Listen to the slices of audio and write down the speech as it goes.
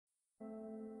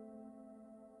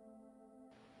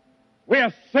We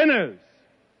are sinners.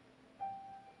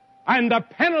 And the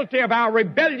penalty of our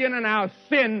rebellion and our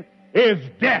sin is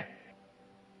death.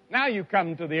 Now you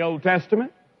come to the Old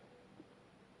Testament.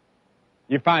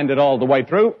 You find it all the way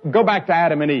through. Go back to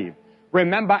Adam and Eve.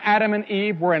 Remember, Adam and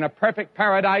Eve were in a perfect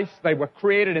paradise. They were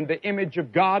created in the image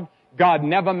of God. God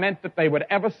never meant that they would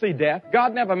ever see death.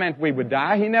 God never meant we would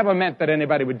die. He never meant that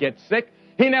anybody would get sick.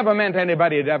 He never meant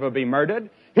anybody would ever be murdered.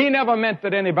 He never meant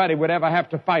that anybody would ever have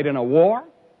to fight in a war.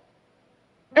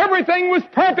 Everything was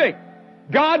perfect.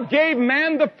 God gave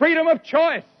man the freedom of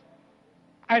choice.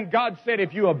 And God said,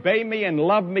 if you obey me and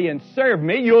love me and serve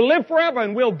me, you'll live forever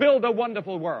and we'll build a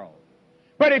wonderful world.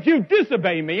 But if you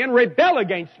disobey me and rebel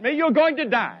against me, you're going to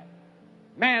die.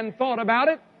 Man thought about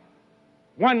it.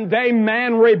 One day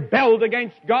man rebelled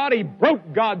against God. He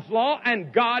broke God's law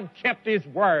and God kept His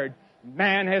word.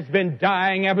 Man has been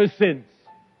dying ever since.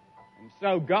 And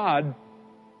so God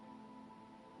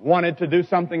wanted to do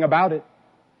something about it.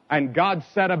 And God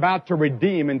set about to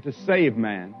redeem and to save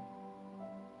man.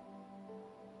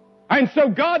 And so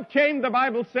God came, the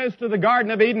Bible says, to the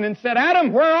Garden of Eden and said,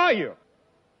 Adam, where are you?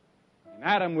 And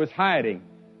Adam was hiding.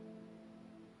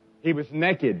 He was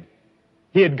naked.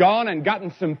 He had gone and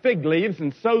gotten some fig leaves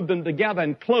and sewed them together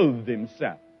and clothed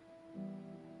himself.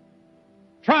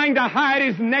 Trying to hide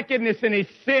his nakedness and his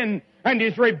sin and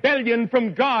his rebellion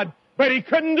from God, but he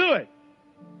couldn't do it.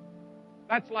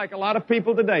 That's like a lot of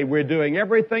people today. We're doing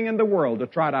everything in the world to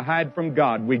try to hide from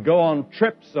God. We go on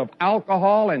trips of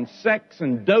alcohol and sex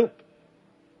and dope.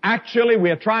 Actually,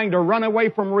 we're trying to run away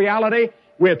from reality.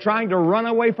 We're trying to run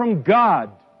away from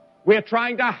God. We're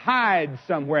trying to hide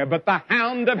somewhere, but the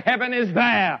hound of heaven is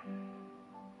there.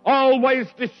 Always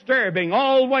disturbing,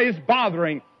 always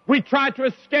bothering. We try to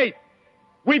escape.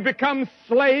 We become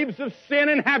slaves of sin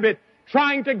and habit,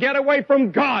 trying to get away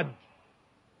from God.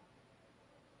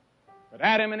 But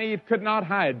Adam and Eve could not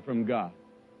hide from God.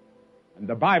 And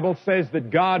the Bible says that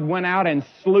God went out and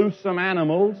slew some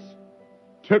animals,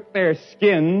 took their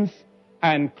skins,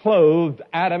 and clothed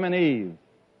Adam and Eve.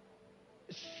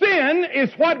 Sin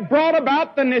is what brought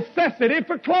about the necessity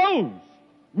for clothes.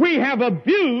 We have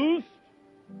abused,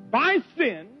 by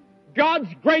sin, God's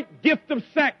great gift of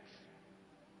sex.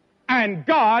 And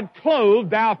God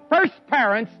clothed our first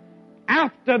parents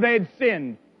after they'd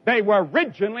sinned. They were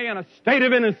originally in a state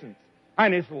of innocence.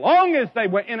 And as long as they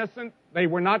were innocent, they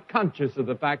were not conscious of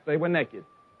the fact they were naked.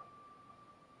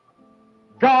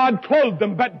 God clothed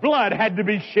them, but blood had to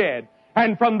be shed.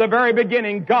 And from the very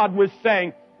beginning, God was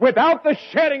saying, without the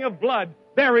shedding of blood,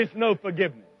 there is no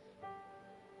forgiveness.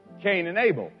 Cain and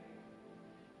Abel.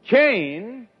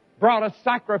 Cain brought a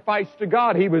sacrifice to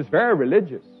God. He was very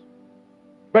religious.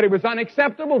 But it was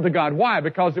unacceptable to God. Why?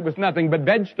 Because it was nothing but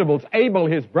vegetables. Abel,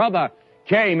 his brother,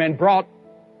 came and brought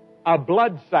a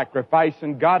blood sacrifice,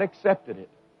 and God accepted it.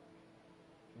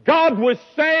 God was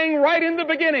saying right in the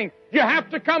beginning, you have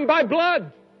to come by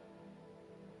blood.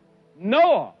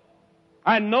 Noah.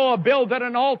 And Noah builded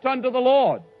an altar unto the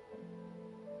Lord,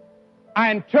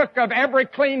 and took of every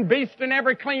clean beast and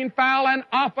every clean fowl and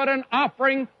offered an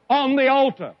offering on the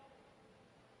altar.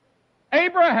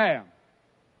 Abraham.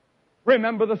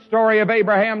 Remember the story of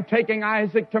Abraham taking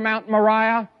Isaac to Mount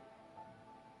Moriah?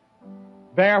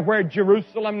 There where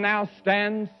Jerusalem now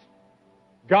stands.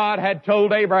 God had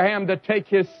told Abraham to take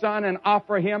his son and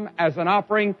offer him as an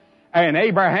offering. And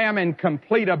Abraham, in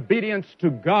complete obedience to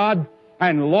God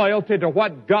and loyalty to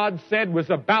what God said, was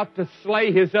about to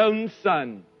slay his own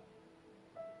son.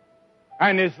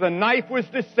 And as the knife was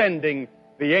descending,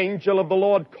 the angel of the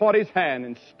Lord caught his hand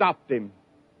and stopped him.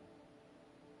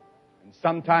 And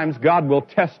sometimes God will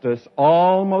test us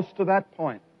almost to that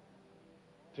point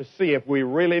to see if we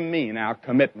really mean our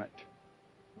commitment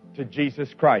to Jesus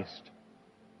Christ.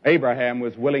 Abraham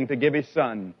was willing to give his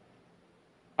son.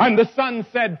 And the son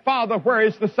said, Father, where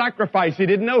is the sacrifice? He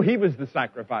didn't know he was the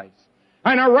sacrifice.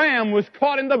 And a ram was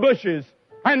caught in the bushes,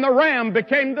 and the ram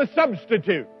became the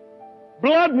substitute.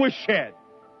 Blood was shed.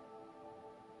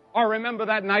 Or remember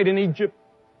that night in Egypt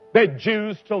that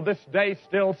Jews till this day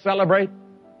still celebrate?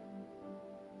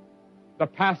 The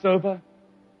Passover.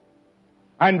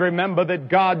 And remember that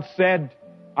God said,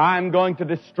 I'm going to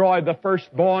destroy the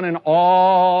firstborn in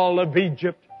all of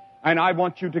Egypt, and I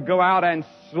want you to go out and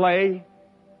slay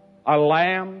a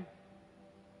lamb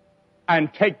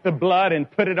and take the blood and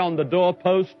put it on the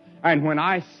doorpost, and when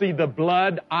I see the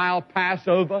blood, I'll pass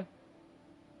over.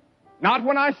 Not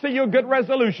when I see your good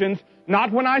resolutions,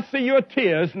 not when I see your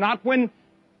tears, not when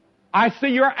I see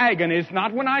your agonies,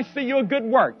 not when I see your good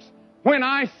works. When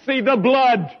I see the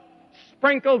blood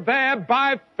sprinkled there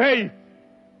by faith.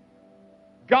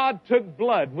 God took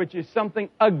blood, which is something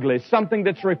ugly, something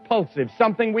that's repulsive,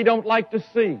 something we don't like to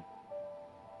see.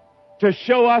 to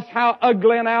show us how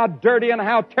ugly and how dirty and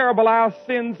how terrible our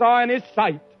sins are in His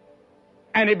sight.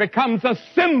 And it becomes a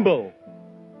symbol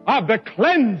of the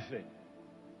cleansing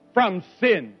from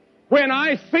sin. When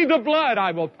I see the blood,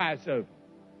 I will pass over.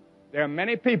 There are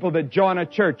many people that join a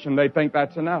church and they think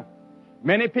that's enough.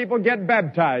 Many people get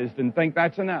baptized and think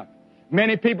that's enough.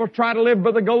 Many people try to live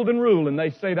by the golden rule and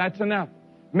they say that's enough.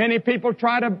 Many people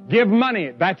try to give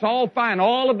money. That's all fine.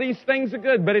 All of these things are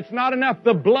good, but it's not enough.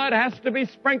 The blood has to be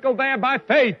sprinkled there by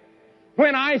faith.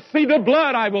 When I see the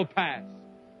blood, I will pass.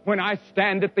 When I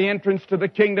stand at the entrance to the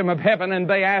kingdom of heaven and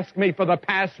they ask me for the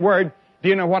password, do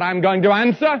you know what I'm going to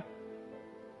answer?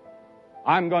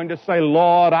 I'm going to say,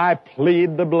 Lord, I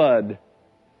plead the blood.